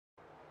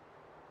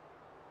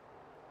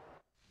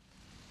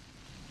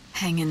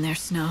Hang in there,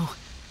 Snow.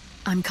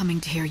 I'm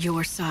coming to hear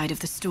your side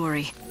of the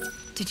story.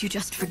 Did you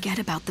just forget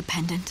about the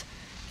pendant?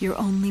 Your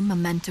only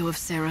memento of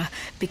Sarah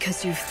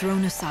because you've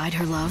thrown aside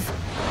her love? Or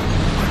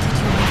did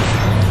you make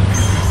it on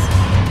purpose?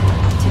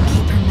 To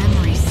keep her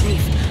memory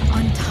safe,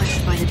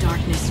 untouched by the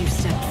darkness you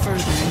step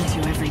further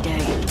into every day.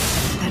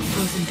 That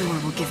frozen door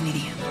will give me the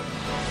answer.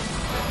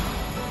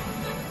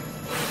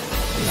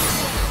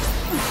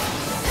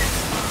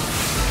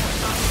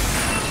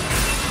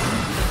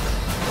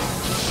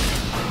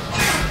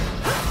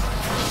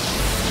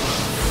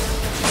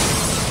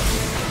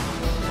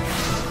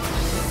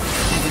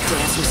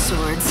 With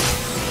swords.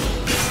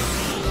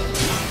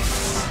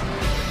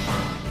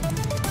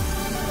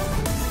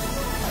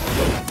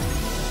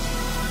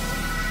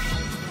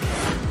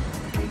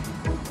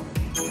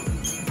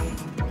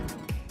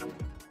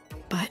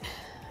 But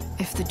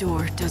if the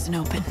door doesn't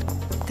open,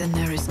 then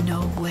there is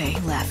no way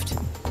left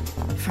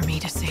for me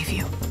to save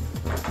you.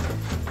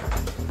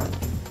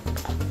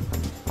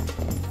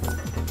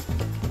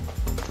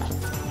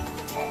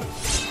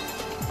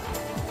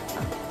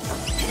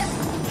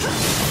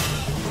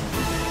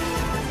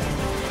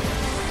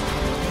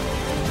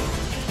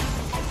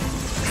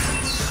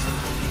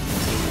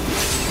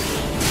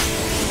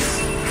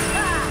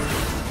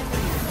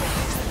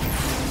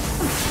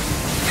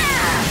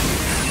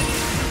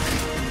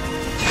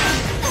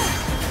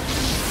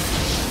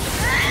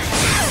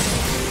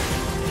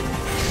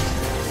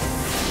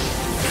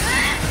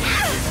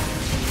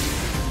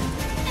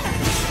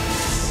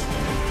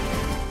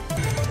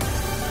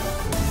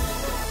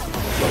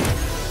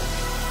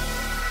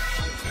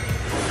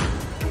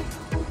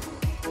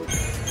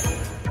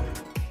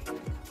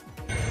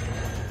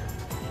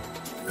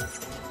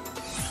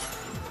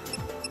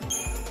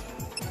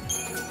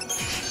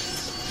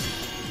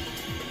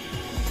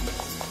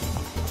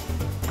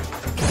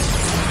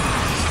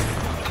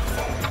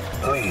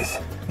 Please,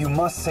 you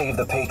must save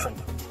the patron.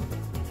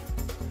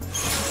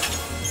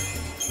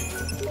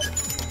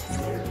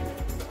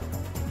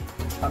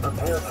 I'm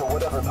prepared for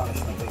whatever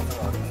punishment they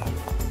throw at me.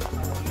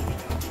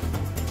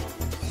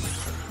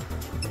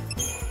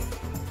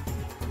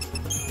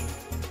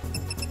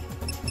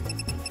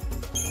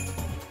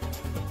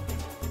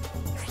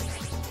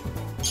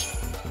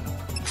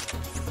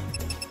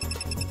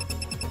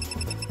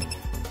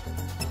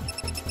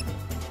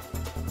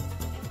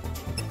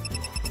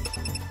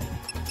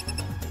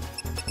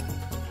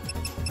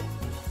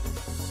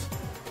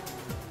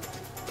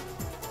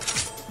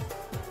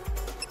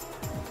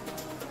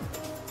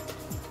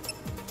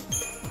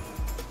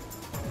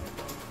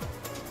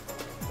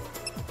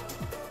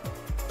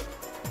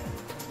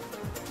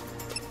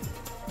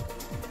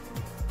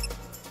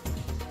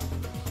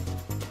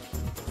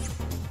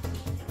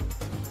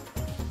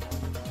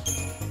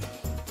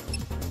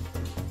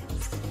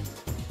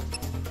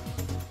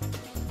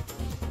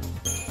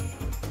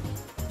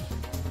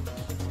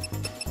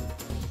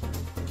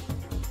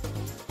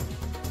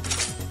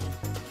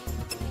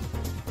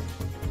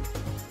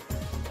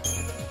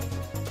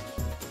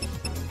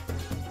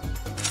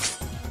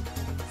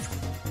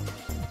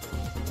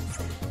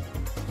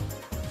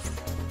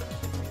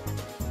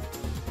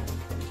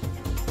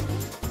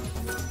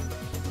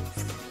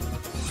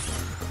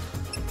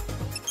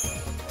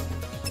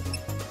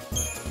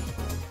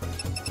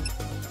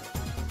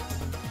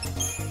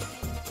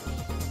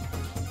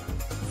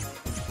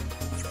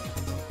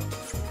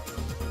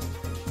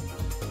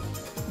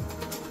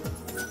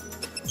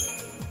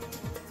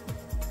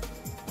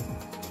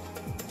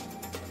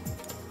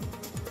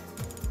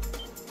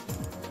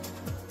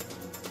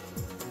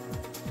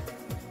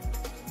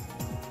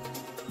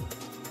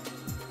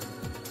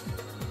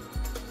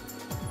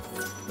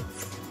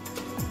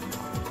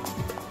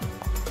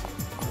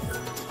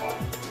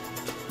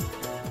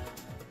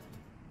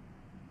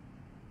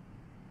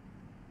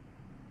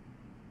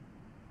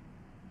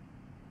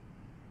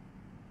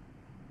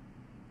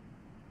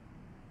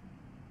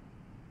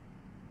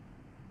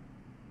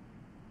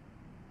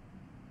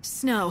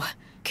 Snow,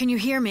 can you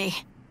hear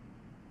me?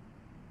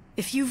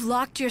 If you've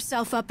locked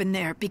yourself up in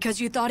there because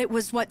you thought it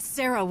was what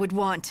Sarah would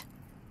want,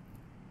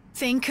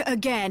 think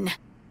again.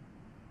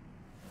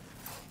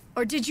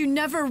 Or did you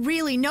never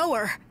really know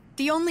her?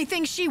 The only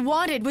thing she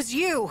wanted was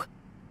you.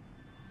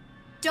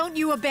 Don't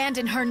you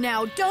abandon her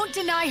now. Don't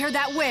deny her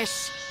that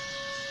wish.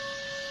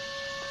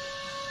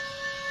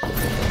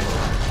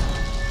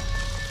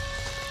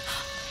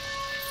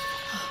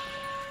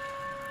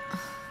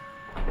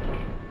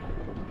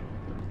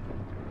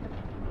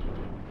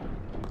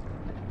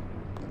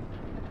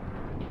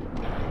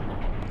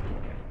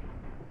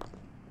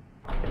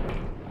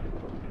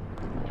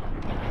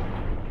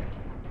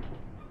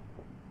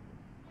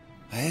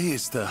 Hey,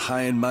 it's the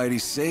high and mighty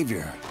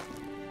Savior.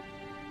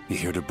 You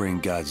here to bring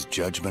God's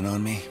judgment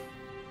on me?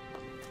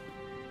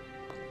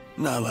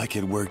 Not like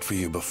it worked for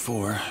you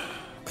before,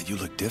 but you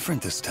look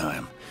different this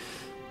time.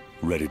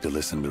 Ready to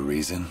listen to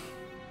reason?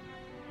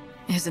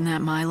 Isn't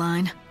that my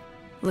line?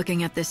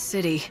 Looking at this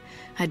city,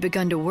 I'd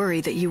begun to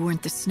worry that you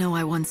weren't the Snow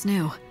I once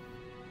knew.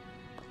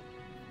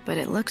 But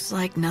it looks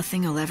like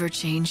nothing will ever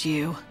change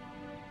you.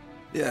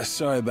 Yeah,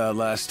 sorry about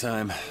last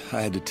time.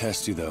 I had to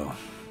test you, though.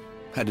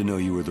 Had to know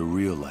you were the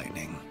real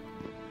Lightning.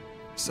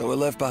 So I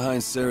left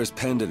behind Sarah's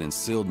pendant and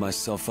sealed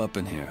myself up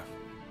in here.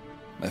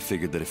 I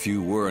figured that if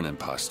you were an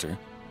imposter,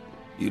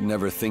 you'd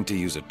never think to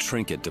use a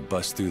trinket to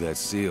bust through that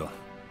seal.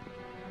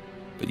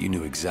 But you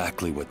knew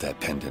exactly what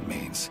that pendant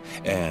means,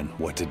 and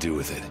what to do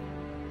with it.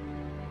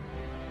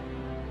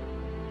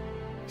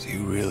 So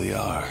you really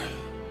are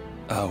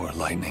our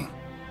Lightning.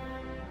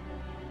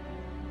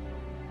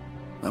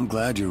 I'm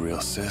glad you're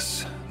real,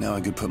 sis. Now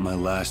I could put my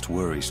last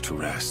worries to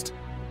rest.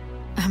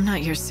 I'm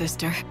not your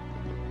sister.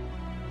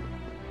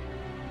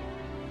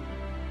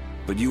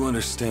 But you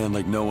understand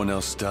like no one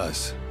else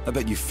does. I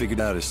bet you figured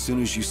out as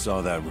soon as you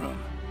saw that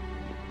room.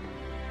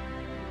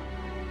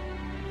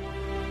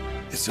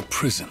 It's a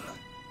prison.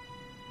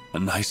 A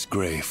nice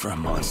grave for a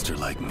monster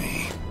like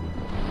me.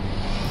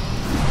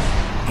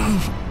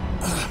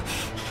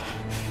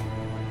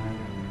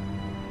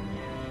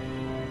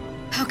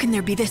 How can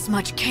there be this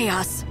much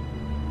chaos?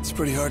 It's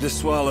pretty hard to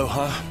swallow,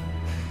 huh?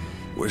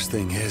 Worst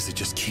thing is, it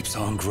just keeps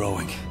on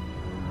growing.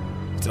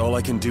 It's all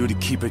I can do to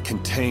keep it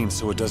contained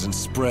so it doesn't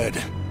spread.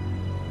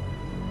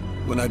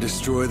 When I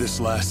destroy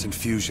this last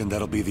infusion,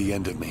 that'll be the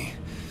end of me.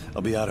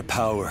 I'll be out of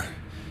power.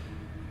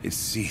 It's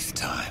XIII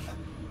time.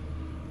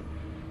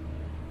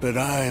 But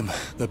I'm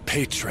the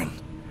patron.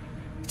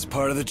 It's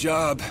part of the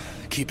job,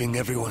 keeping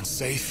everyone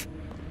safe.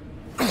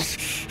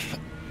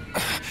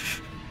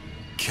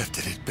 Kept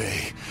it at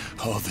bay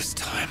all this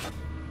time.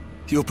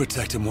 You'll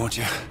protect him, won't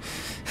you?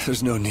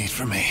 There's no need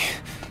for me.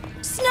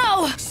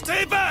 Snow!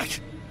 Stay back!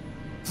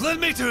 Let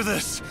me do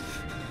this!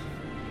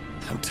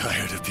 I'm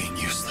tired of being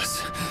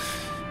useless.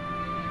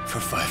 For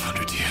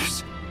 500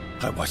 years,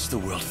 I watched the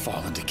world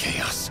fall into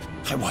chaos.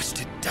 I watched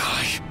it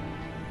die.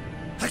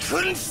 I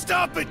couldn't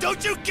stop it,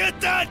 don't you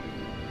get that?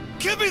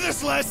 Give me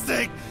this last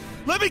thing!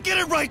 Let me get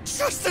it right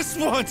just this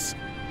once!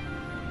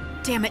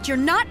 Damn it, you're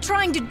not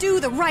trying to do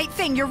the right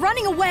thing. You're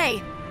running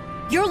away.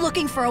 You're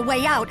looking for a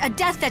way out, a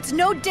death that's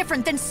no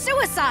different than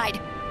suicide.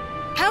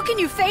 How can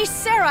you face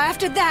Sarah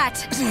after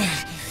that?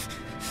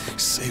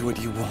 Say what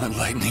you want,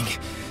 Lightning.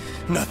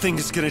 Nothing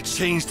is gonna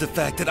change the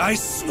fact that I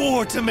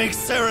swore to make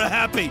Sarah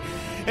happy,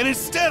 and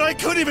instead I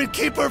couldn't even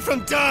keep her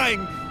from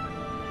dying.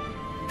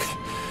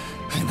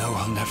 I know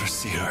I'll never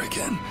see her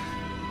again.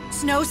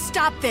 Snow,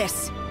 stop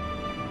this.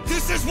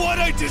 This is what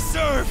I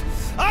deserve!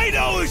 I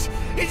know it,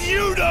 and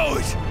you know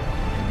it!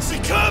 So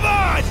come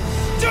on!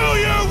 Do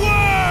your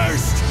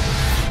worst!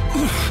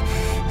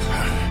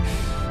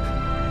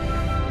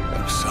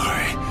 I'm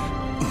sorry,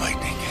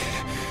 Lightning.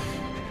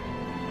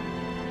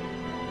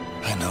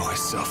 I know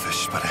it's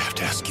selfish, but I have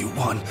to ask you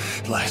one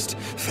last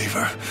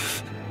favor.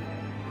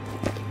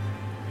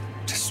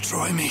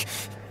 Destroy me,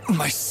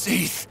 my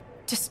XIII.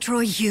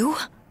 Destroy you?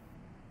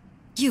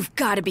 You've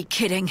got to be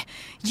kidding.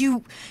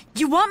 You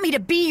want me to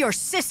be your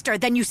sister,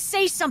 then you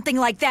say something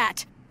like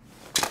that.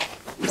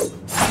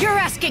 You're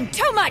asking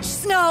too much,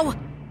 Snow!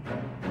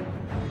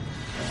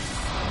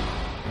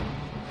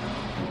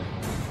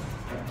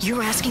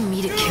 You're asking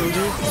me to kill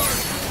you?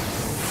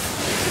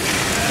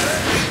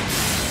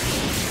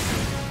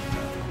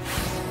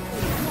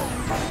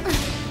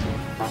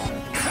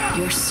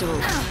 Your soul.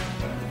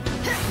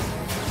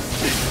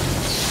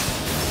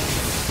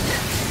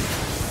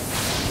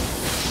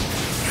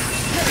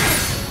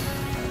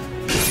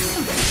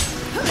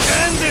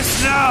 End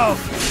this now!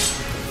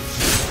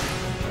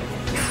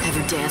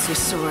 Ever dance with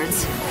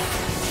swords?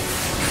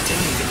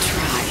 Don't even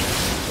try.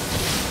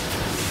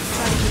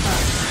 Try to keep up.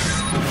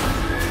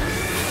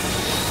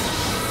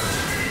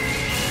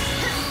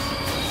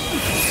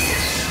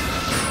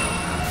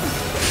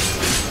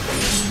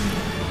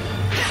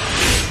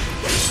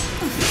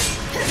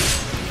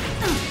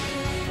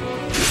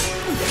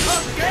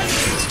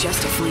 It's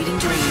just a fleeting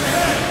dream.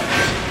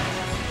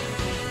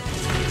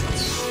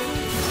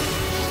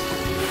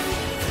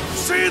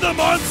 See the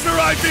monster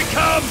I've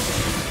become!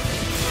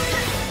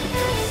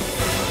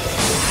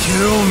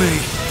 Kill me!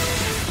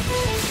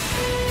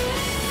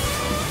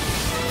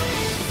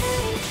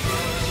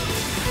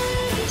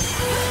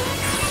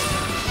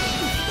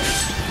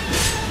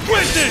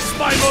 Witness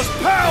my most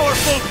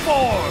powerful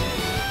form!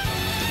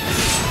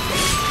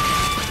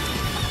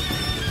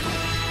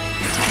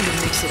 Time to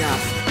mix it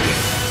up.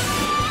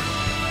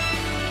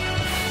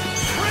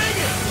 Bring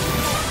it!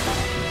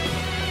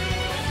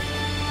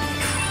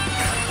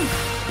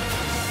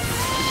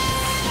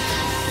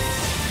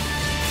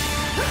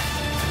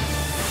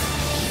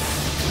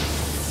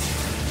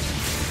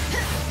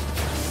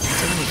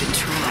 Don't even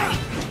try.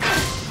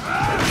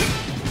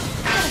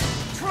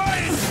 Try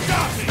and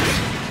stop me!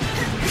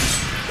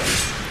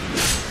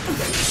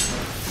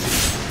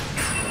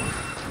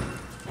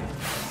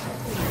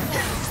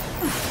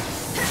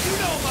 You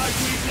know my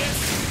weakness!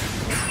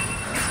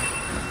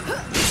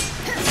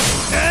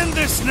 End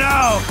this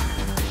now!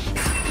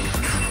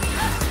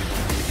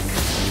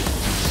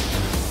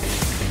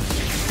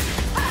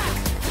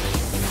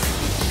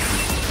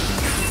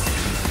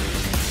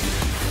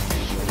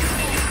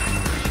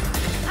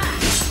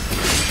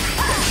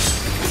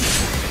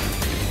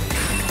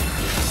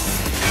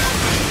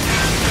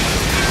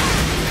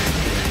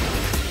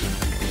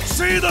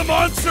 see the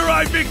monster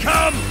I've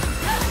become!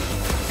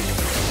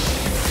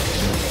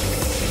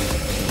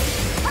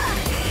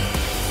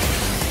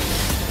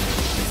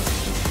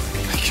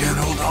 I can't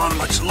hold on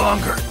much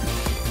longer.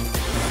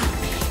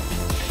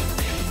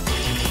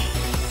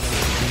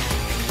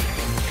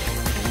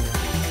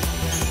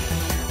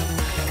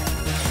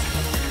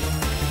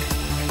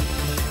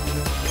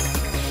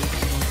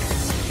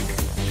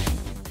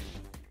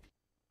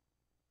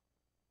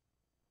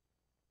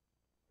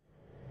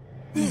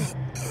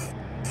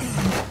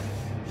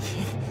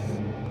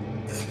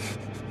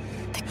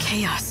 The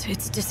chaos,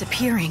 it's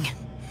disappearing.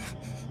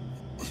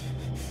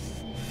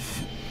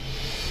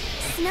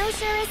 Snow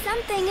sure is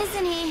something,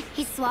 isn't he?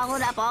 He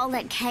swallowed up all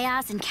that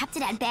chaos and kept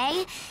it at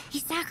bay. He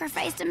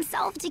sacrificed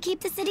himself to keep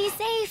the city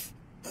safe.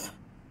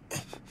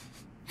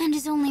 And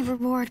his only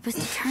reward was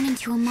to turn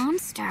into a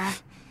monster.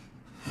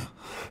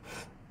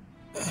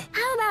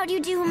 How about you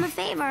do him a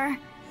favor?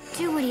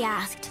 Do what he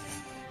asked.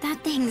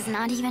 That thing's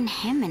not even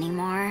him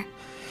anymore.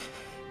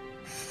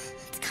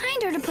 It's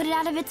kinder to put it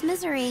out of its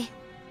misery.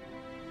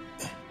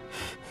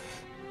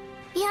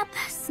 Yep,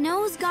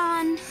 Snow's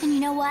gone, and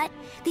you know what?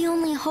 The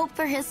only hope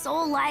for his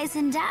soul lies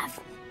in death.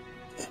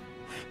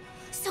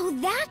 So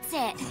that's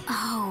it!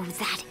 Oh,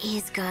 that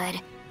is good.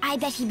 I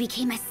bet he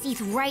became a Sith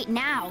right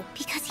now,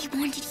 because he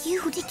wanted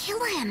you to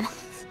kill him.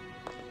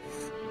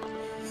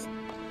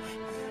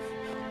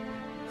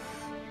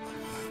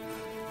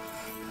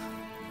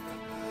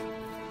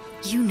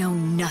 You know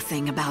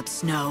nothing about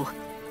Snow.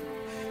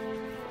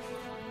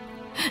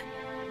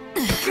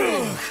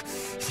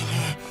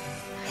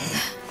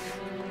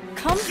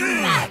 Come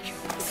back!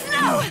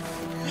 Snow!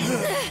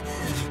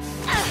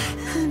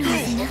 Who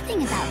knows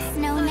nothing about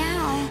Snow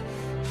now?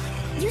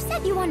 You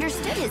said you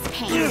understood his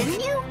pain,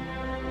 didn't you?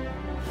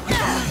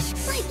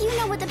 Like you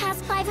know what the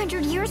past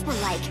 500 years were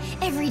like.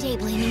 Every day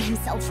blaming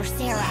himself for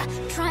Sarah,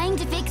 trying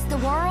to fix the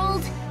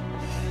world.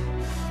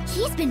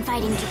 He's been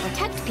fighting to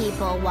protect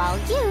people while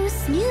you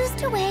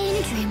snoozed away in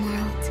a dream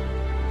world.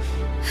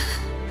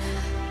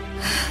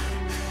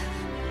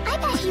 I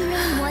bet he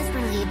really was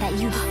relieved that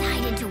you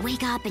decided to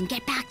wake up and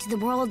get back to the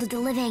world of the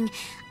living.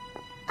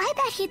 I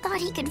bet he thought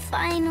he could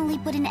finally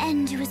put an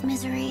end to his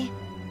misery.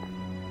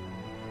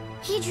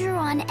 He drew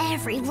on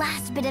every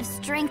last bit of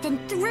strength and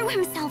threw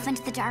himself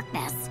into the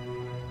darkness.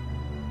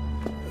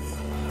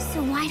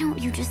 So why don't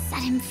you just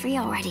set him free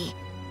already?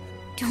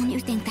 Don't you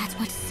think that's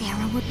what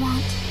Sarah would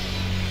want?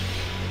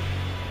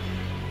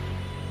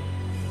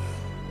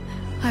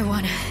 I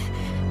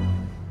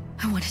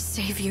wanna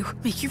save you,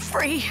 make you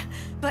free,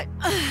 but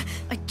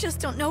I just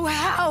don't know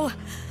how.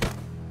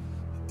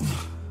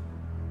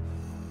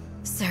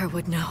 Sarah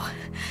would know.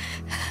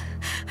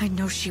 I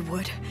know she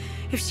would.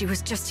 If she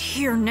was just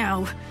here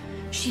now,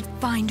 she'd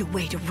find a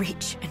way to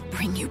reach and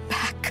bring you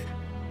back.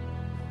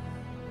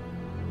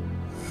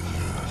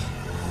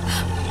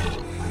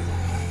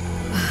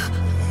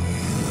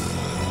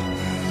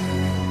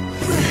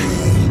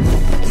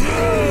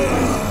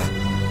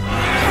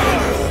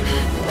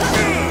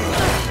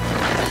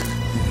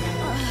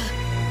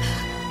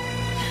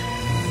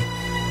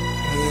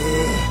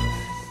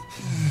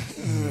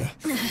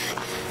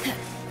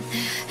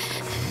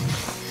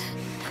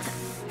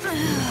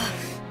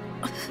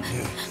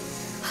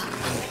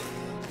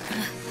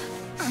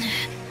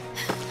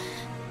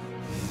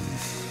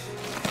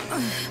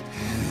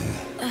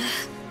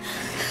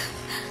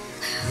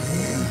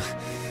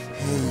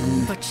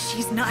 But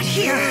she's not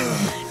here,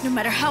 no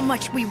matter how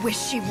much we wish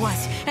she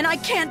was, and I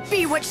can't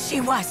be what she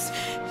was.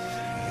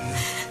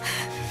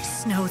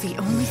 Snow, the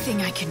only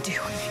thing I can do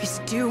is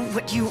do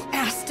what you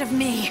asked of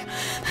me.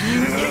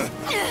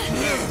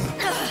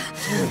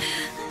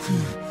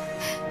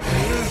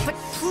 But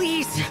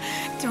please,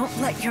 don't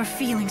let your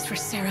feelings for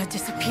Sarah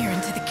disappear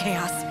into the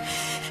chaos.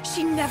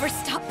 She never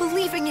stopped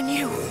believing in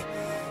you.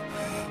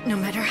 No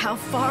matter how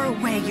far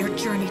away your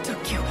journey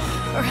took you,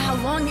 or how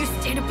long you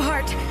stayed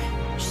apart,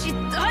 she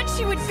thought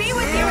she would be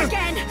with you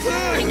again!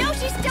 I know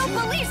she still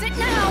believes it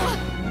now!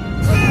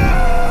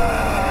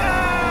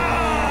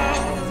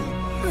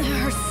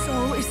 Her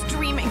soul is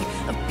dreaming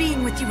of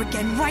being with you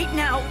again right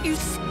now, you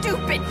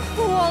stupid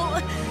fool!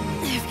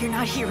 If you're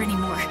not here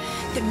anymore,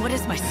 then what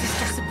is my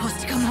sister supposed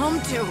to come home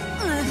to?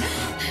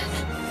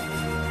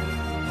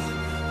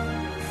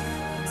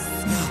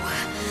 Snow,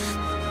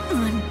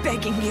 I'm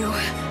begging you.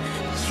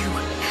 You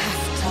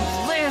have to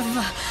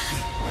live!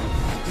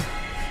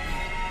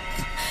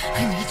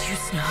 I need you,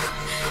 Snow,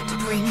 to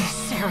bring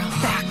Sarah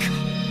back.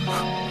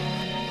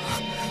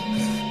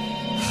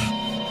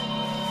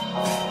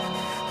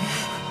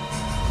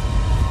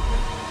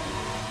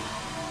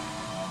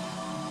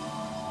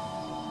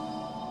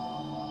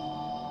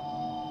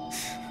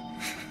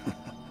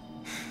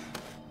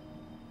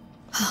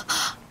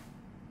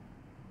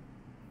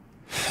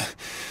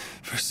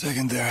 For a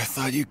second there, I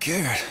thought you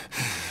cared.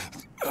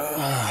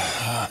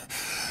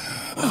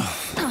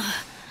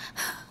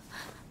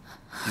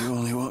 You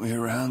only want me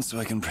around so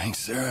I can bring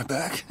Sarah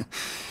back?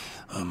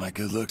 Oh, my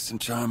good looks and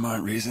charm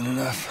aren't reason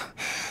enough.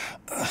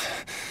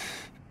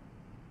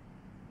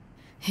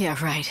 Yeah,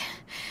 right.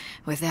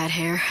 With that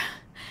hair.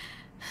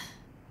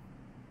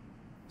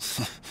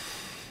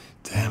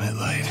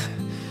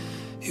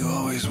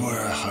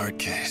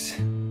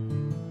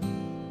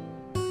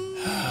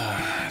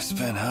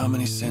 spent how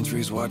many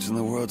centuries watching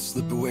the world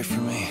slip away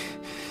from me.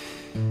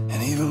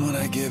 And even when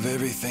I give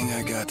everything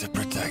I got to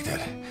protect it,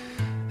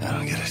 I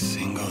don't get a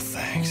single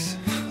thanks.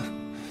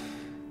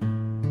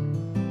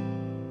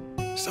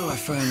 So I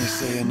finally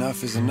say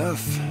enough is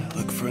enough,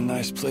 look for a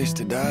nice place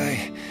to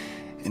die,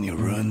 and you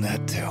ruin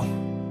that too.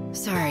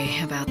 Sorry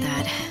about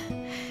that.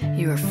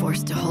 You were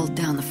forced to hold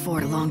down the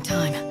fort a long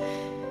time.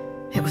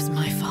 It was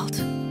my fault.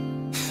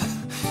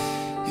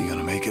 You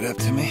gonna make it up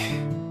to me?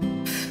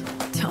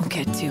 Don't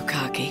get too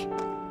cocky.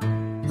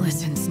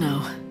 Listen,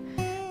 Snow.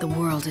 The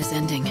world is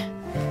ending,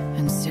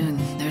 and soon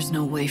there's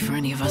no way for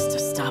any of us to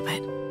stop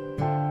it.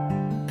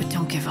 But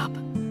don't give up.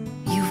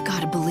 You've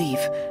got to believe.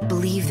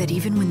 Believe that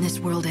even when this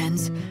world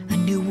ends, a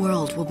new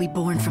world will be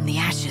born from the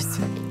ashes.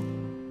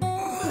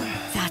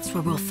 That's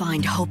where we'll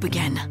find hope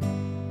again.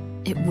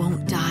 It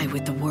won't die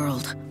with the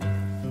world.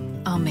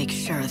 I'll make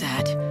sure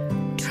that.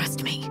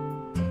 Trust me.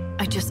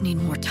 I just need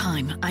more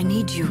time. I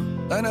need you.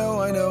 I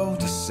know.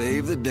 To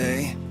save the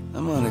day.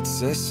 I'm on it,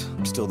 sis.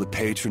 I'm still the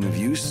patron of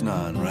you,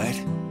 Snan, right?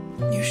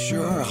 You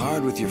sure are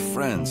hard with your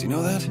friends, you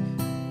know that?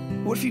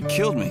 What if you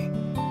killed me?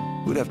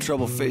 We'd have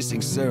trouble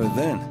facing Sarah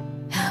then.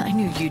 I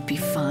knew you'd be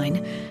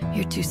fine.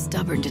 You're too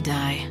stubborn to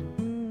die.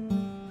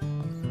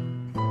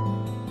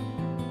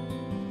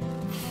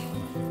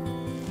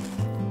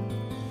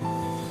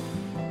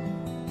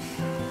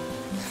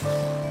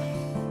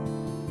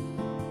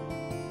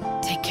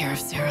 Take care of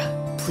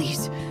Sarah.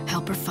 Please,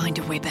 help her find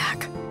a way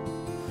back.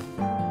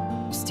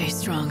 Stay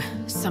strong.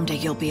 Someday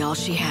you'll be all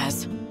she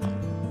has.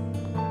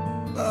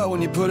 Oh,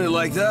 when you put it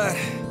like that,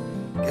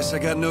 guess I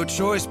got no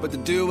choice but to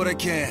do what I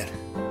can.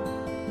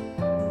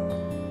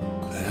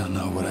 I don't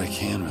know what I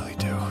can really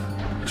do.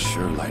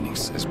 Sure, Lightning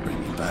says bring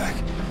me back.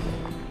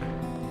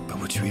 But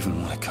would you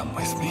even want to come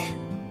with me?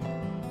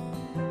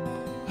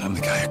 I'm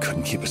the guy who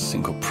couldn't keep a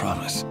single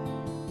promise.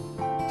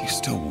 Do you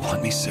still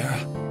want me, Sarah?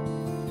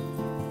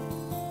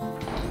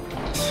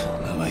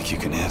 Not like you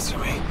can answer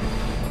me.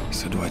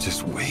 So do I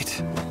just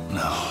wait?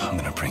 No, I'm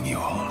gonna bring you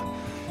home.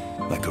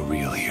 Like a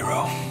real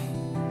hero.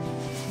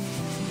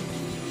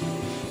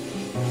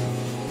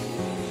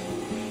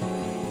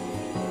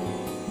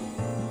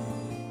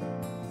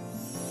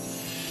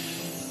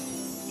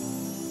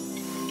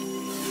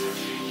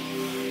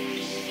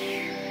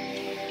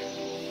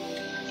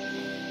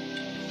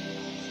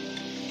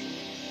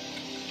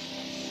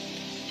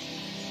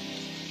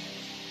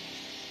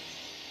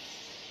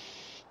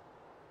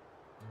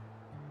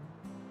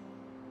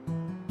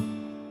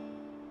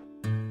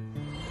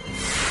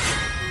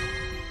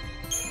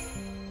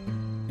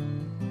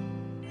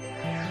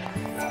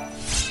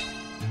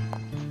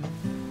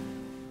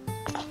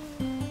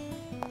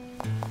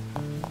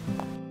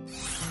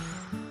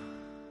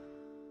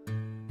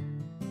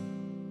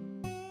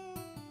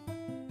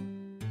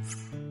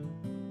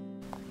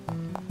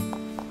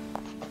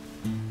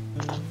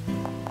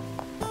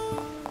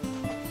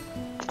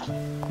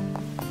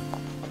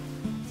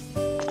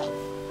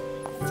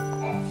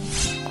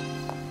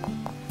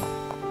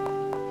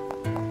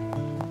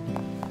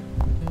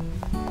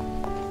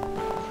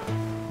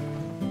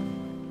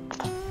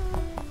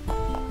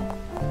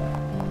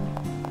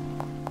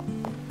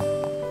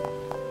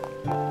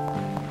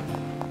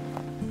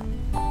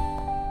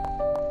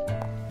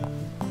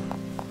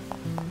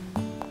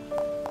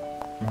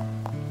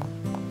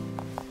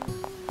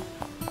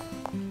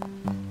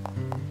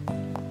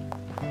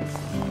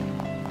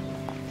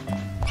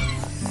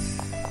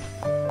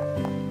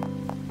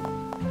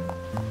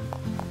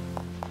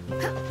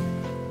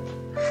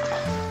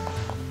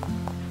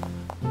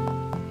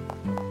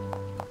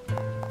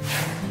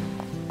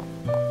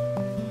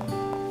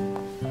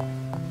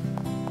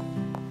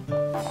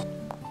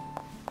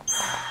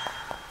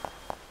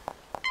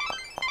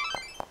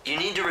 You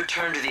need to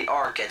return to the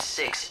Ark at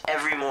 6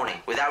 every morning,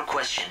 without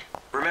question.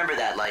 Remember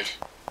that, Light.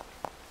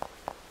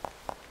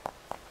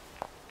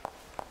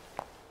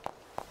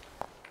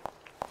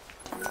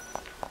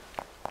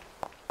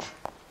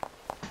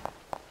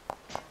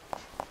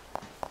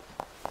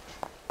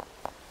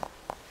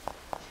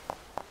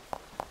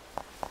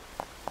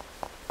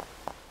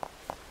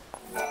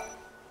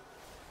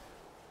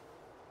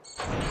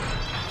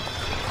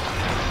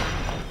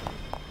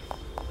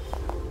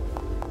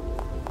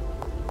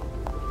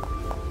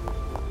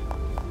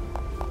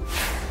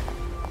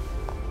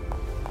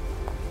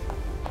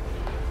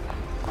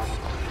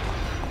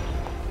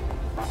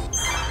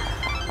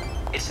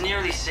 It's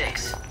nearly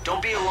 6.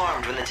 Don't be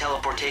alarmed when the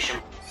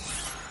teleportation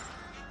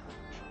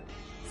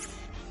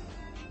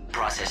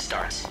process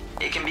starts.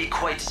 It can be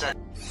quite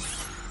sudden.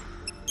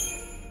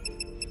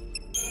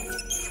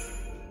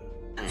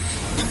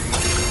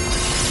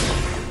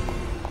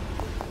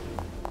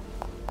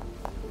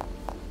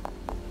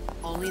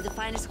 Only the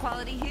finest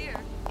quality here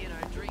in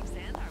our drinks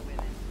and our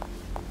women.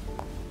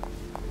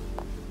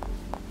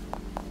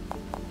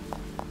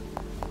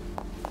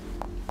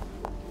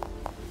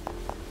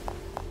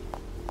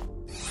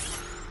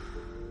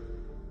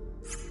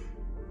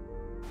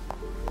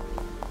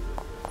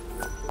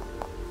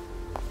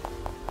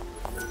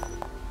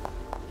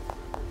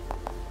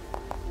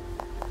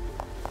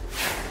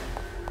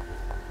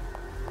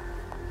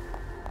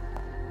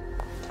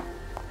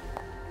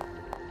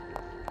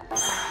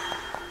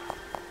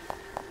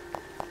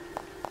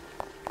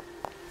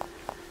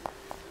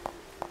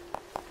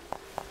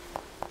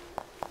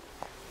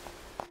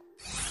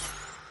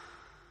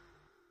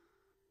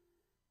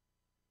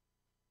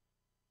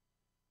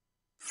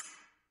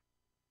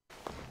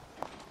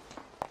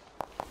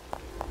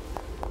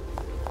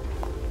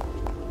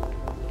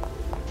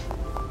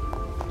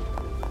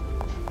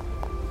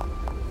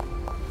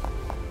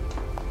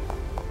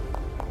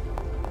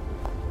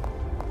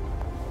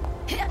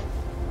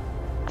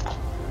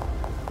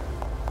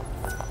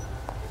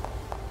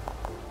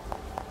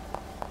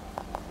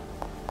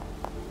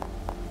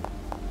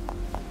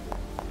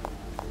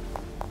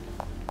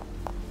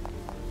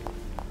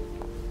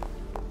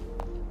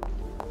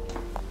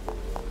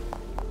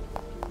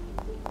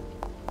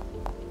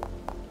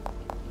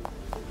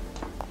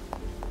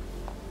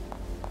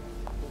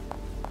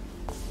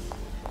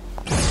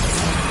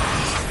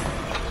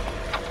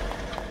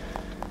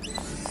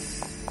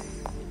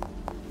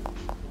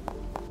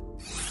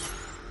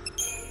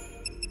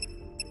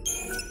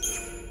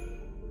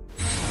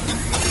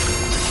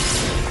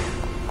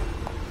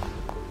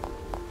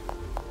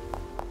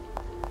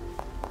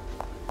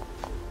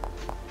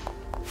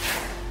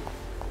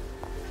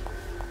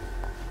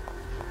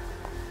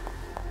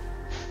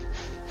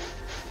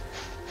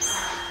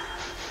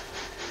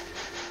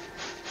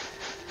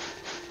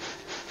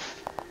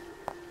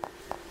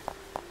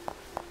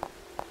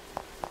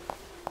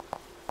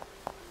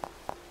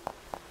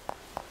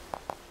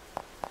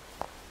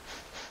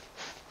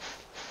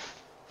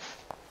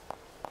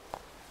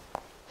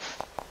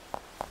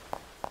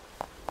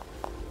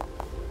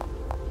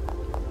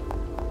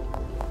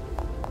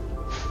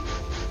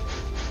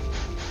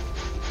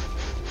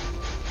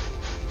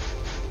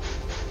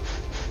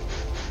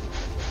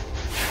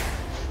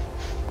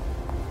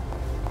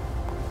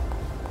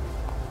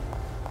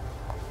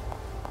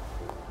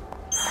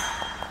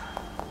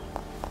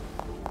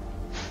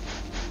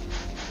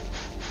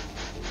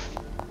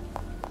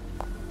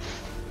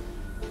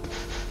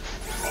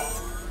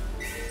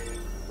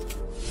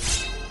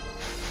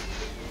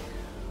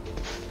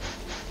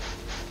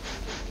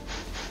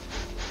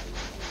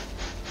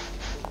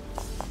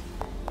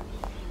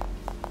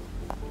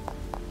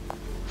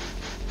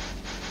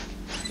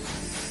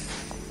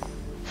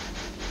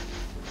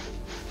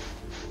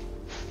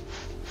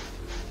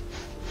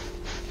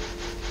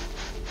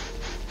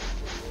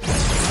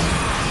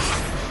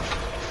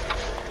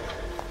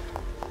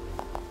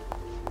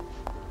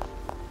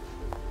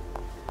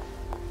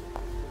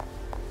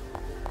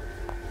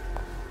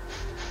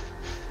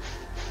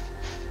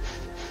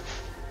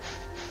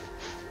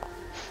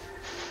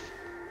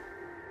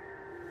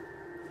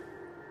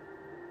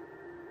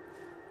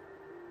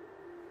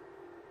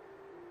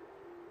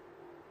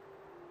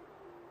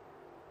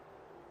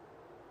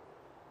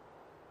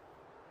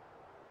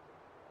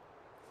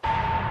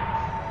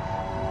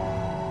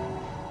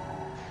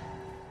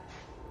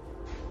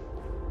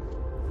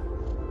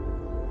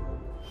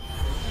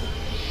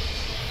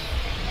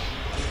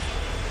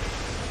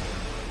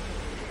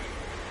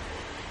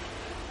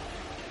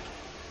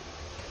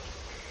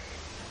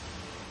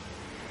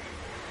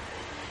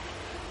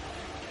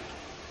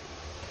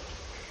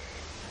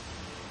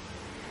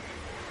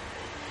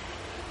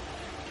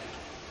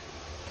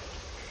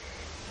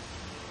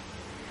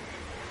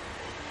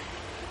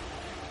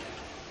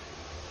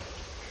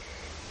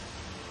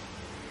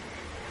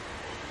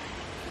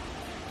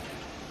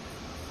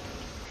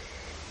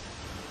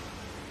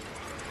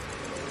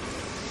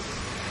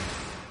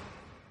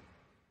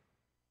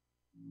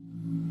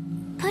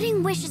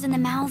 Putting wishes in the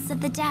mouths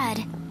of the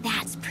dead,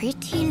 that's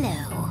pretty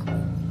low.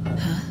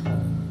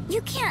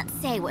 You can't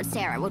say what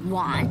Sarah would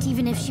want,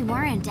 even if she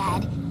weren't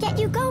dead, yet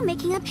you go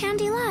making up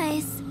handy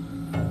lies.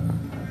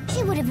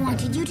 She would have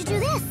wanted you to do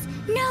this.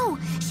 No,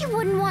 she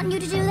wouldn't want you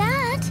to do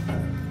that.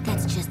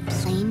 That's just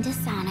plain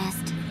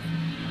dishonest.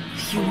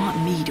 You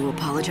want me to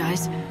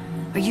apologize?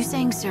 Are you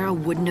saying Sarah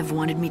wouldn't have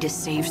wanted me to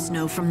save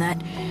Snow from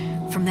that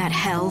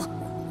hell?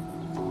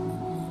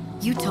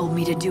 You told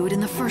me to do it in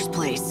the first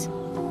place.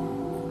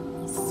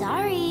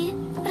 Sorry,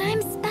 but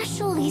I'm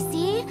special, you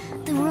see?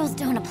 The rules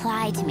don't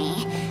apply to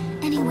me.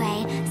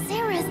 Anyway,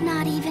 Sarah's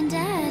not even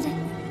dead.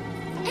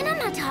 And I'm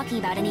not talking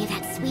about any of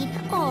that sweet,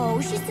 oh,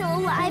 she's still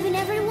alive in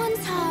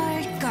everyone's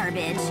heart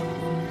garbage.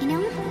 You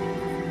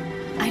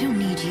know? I don't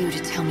need you to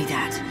tell me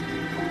that.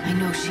 I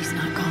know she's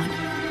not gone.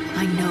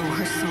 I know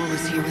her soul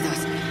is here with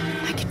us.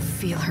 I can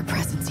feel her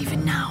presence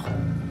even now.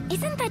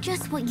 Isn't that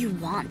just what you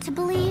want to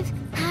believe?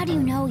 How do you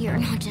know you're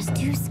not just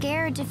too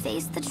scared to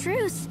face the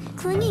truth,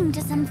 clinging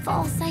to some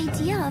false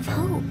idea of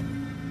hope?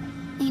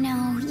 You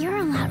know, you're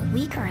a lot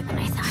weaker than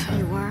I thought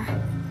you were,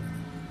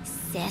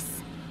 sis.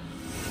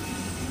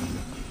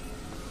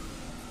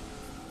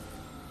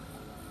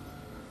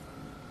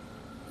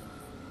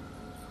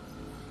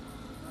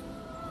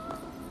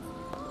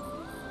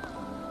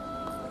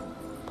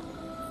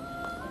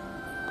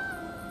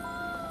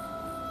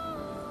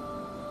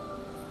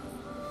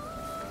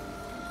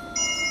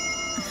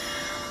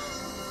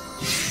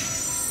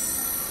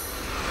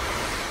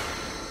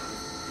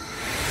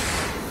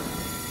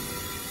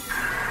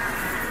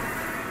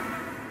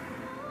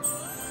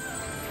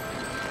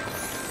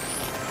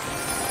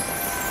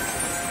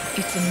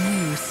 It's a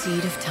new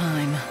seed of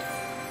time.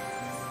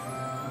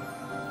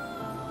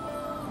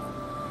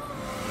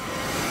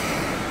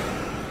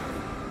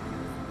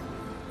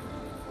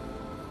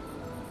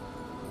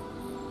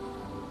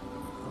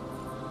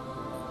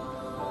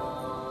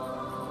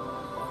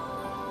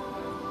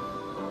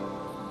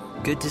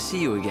 Good to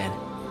see you again.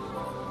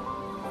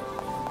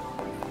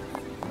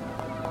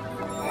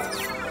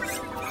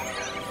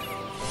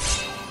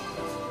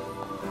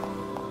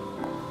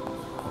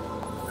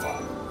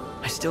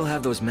 I still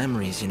have those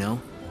memories, you know,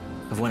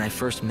 of when I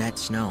first met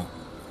Snow.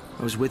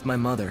 I was with my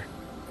mother.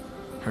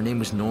 Her name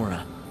was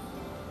Nora.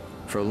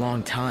 For a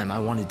long time, I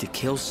wanted to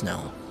kill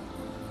Snow.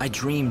 I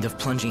dreamed of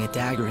plunging a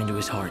dagger into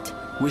his heart,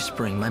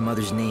 whispering my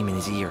mother's name in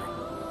his ear.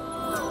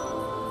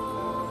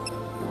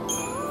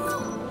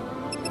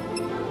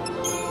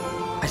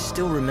 I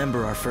still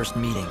remember our first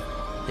meeting.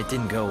 It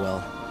didn't go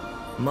well.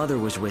 Mother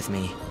was with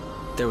me.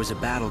 There was a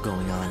battle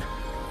going on.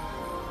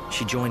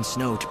 She joined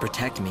Snow to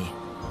protect me,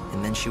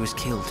 and then she was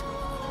killed.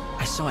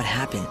 I saw it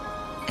happen,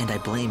 and I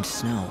blamed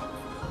Snow.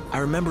 I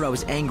remember I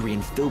was angry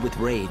and filled with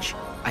rage.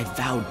 I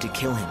vowed to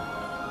kill him.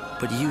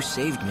 But you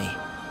saved me.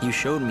 You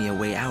showed me a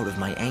way out of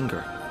my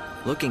anger.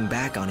 Looking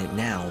back on it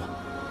now,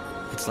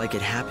 it's like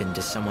it happened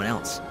to someone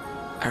else.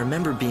 I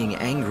remember being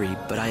angry,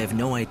 but I have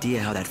no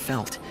idea how that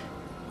felt.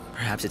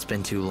 Perhaps it's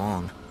been too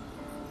long.